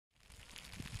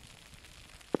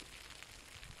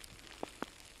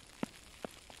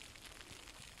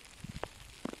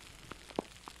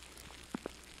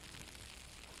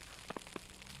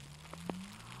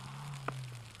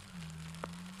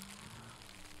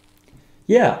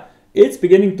Yeah, it's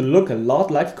beginning to look a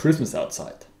lot like Christmas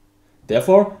outside.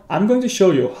 Therefore, I'm going to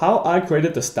show you how I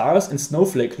created the stars and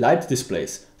snowflake light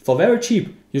displays for very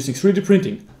cheap using 3D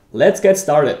printing. Let's get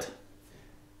started.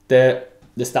 The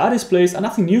star displays are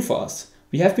nothing new for us.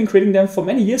 We have been creating them for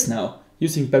many years now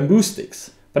using bamboo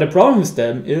sticks. But the problem with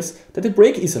them is that they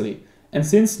break easily. And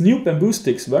since new bamboo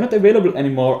sticks were not available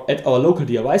anymore at our local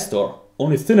DIY store,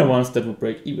 only thinner ones that would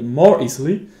break even more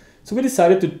easily, so we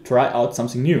decided to try out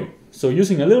something new. So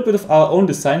using a little bit of our own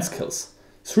design skills,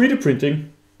 3D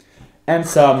printing and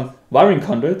some wiring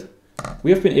conduit,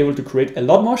 we have been able to create a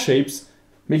lot more shapes,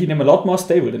 making them a lot more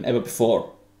stable than ever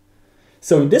before.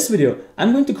 So in this video,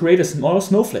 I'm going to create a small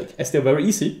snowflake as they're very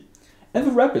easy, and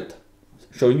we'll wrap it,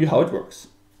 showing you how it works.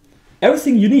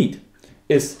 Everything you need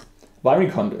is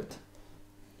wiring conduit.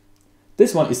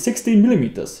 This one is 16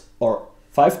 millimeters or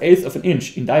 5/8 of an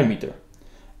inch in diameter.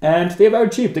 And they're very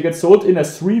cheap. They get sold in a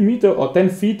 3 meter or 10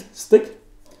 feet stick.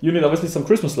 You need obviously some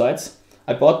Christmas lights.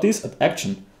 I bought these at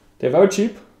Action. They're very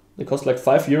cheap. They cost like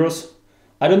 €5.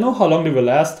 I don't know how long they will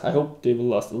last. I hope they will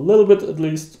last a little bit at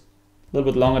least. A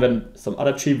little bit longer than some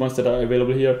other cheap ones that are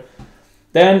available here.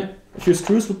 Then a few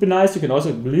screws would be nice. You can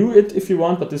also glue it if you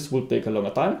want, but this will take a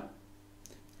longer time.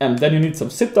 And then you need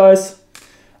some zip ties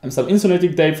and some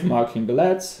insulating tape for marking the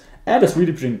LEDs and a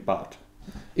 3D printing part.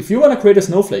 If you want to create a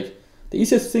snowflake, the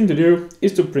easiest thing to do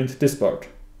is to print this part.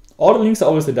 All the links are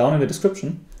obviously down in the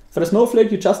description. For the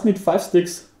snowflake, you just need 5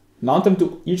 sticks, mount them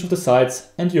to each of the sides,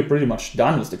 and you're pretty much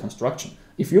done with the construction.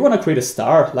 If you want to create a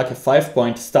star, like a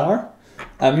 5-point star,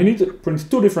 you need to print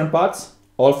 2 different parts,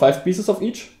 all 5 pieces of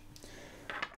each.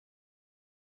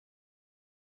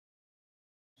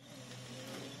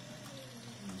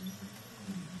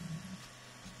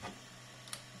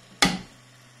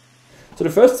 So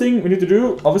the first thing we need to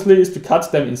do, obviously, is to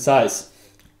cut them in size.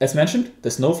 As mentioned, the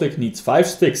snowflake needs 5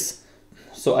 sticks.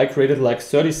 So I created like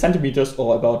 30 centimeters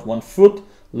or about 1 foot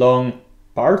long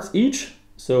parts each.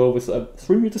 So with a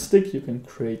 3 meter stick, you can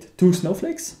create 2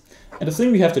 snowflakes. And the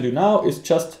thing we have to do now is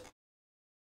just...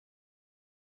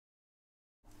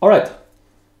 Alright,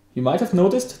 you might have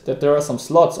noticed that there are some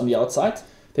slots on the outside.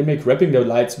 They make wrapping the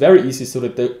lights very easy so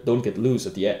that they don't get loose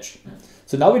at the edge.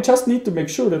 So now we just need to make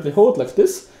sure that they hold like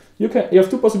this. You have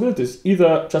 2 possibilities.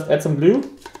 Either just add some glue,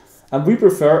 and we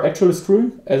prefer actually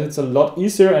screwing as it's a lot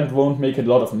easier and won't make a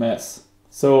lot of mess.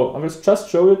 So I will just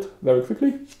show it very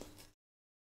quickly.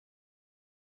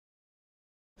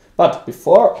 But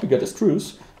before we get the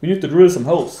screws, we need to drill some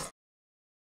holes.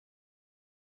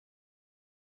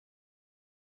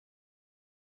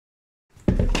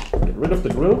 Get rid of the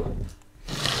drill.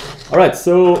 Alright,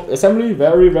 so assembly,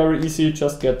 very easy.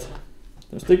 Just get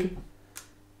the stick.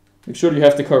 Make sure you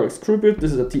have the correct screw bit.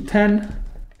 This is a T10,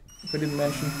 if I didn't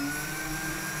mention.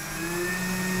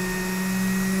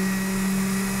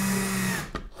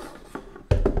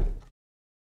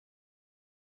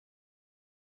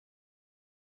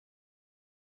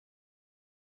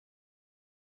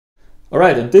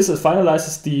 Alright, and this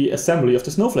finalizes the assembly of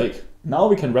the snowflake. Now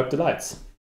we can wrap the lights.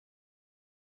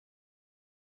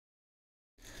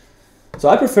 So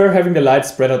I prefer having the lights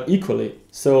spread out equally.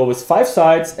 So with 5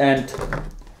 sides and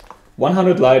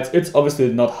 100 lights, it's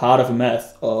obviously not hard of a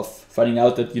math of finding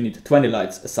out that you need 20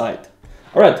 lights a side.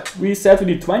 Alright, we said we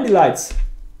need 20 lights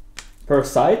per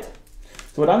side.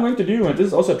 So what I'm going to do, and this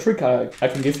is also a trick I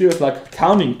can give you, is like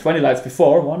counting 20 lights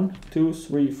before. 1, 2,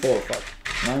 3, 4,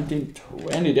 5, 19,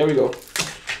 20, there we go.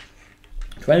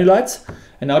 20 lights.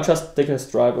 And now just take a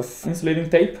stripe of insulating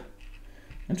tape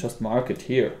and just mark it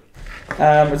here.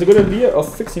 It's a good idea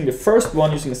of fixing the first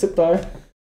one using a zip tie.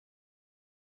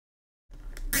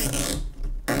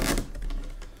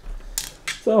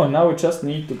 So now we just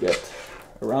need to get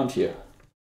around here.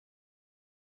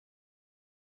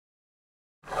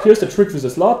 Here's the trick with the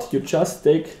slot. You just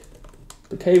take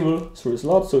the cable through the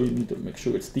slot, so you need to make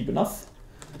sure it's deep enough.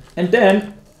 And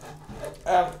then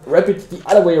wrap it the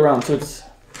other way around so it's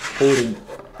holding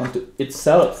onto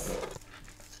itself.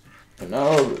 And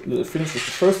now we'll finish with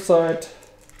the first side.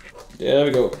 There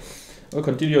we go. We'll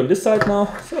continue on this side now.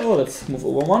 So let's move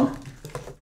over one.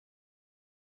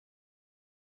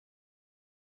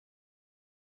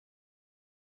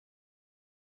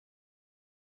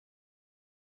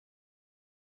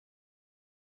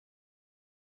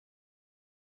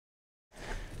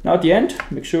 Now at the end,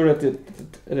 make sure that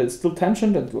it's still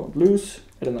tensioned and won't lose.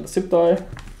 Add another zip tie.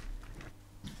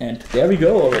 And there we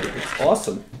go already. It's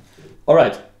awesome.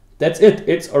 Alright, that's it.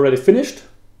 It's already finished.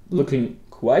 Looking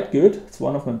quite good. It's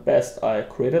one of my best I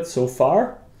created so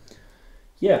far.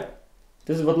 Yeah,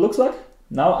 this is what it looks like.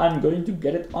 Now I'm going to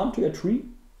get it onto a tree.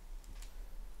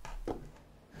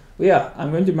 But yeah, I'm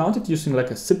going to mount it using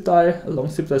like a zip tie, a long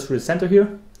zip tie through the center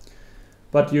here.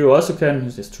 But you also can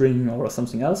use a string or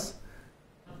something else.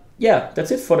 Yeah, that's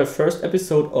it for the first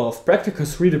episode of Practical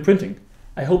 3D Printing.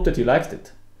 I hope that you liked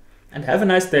it. And have a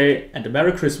nice day and a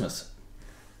Merry Christmas.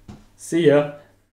 See ya!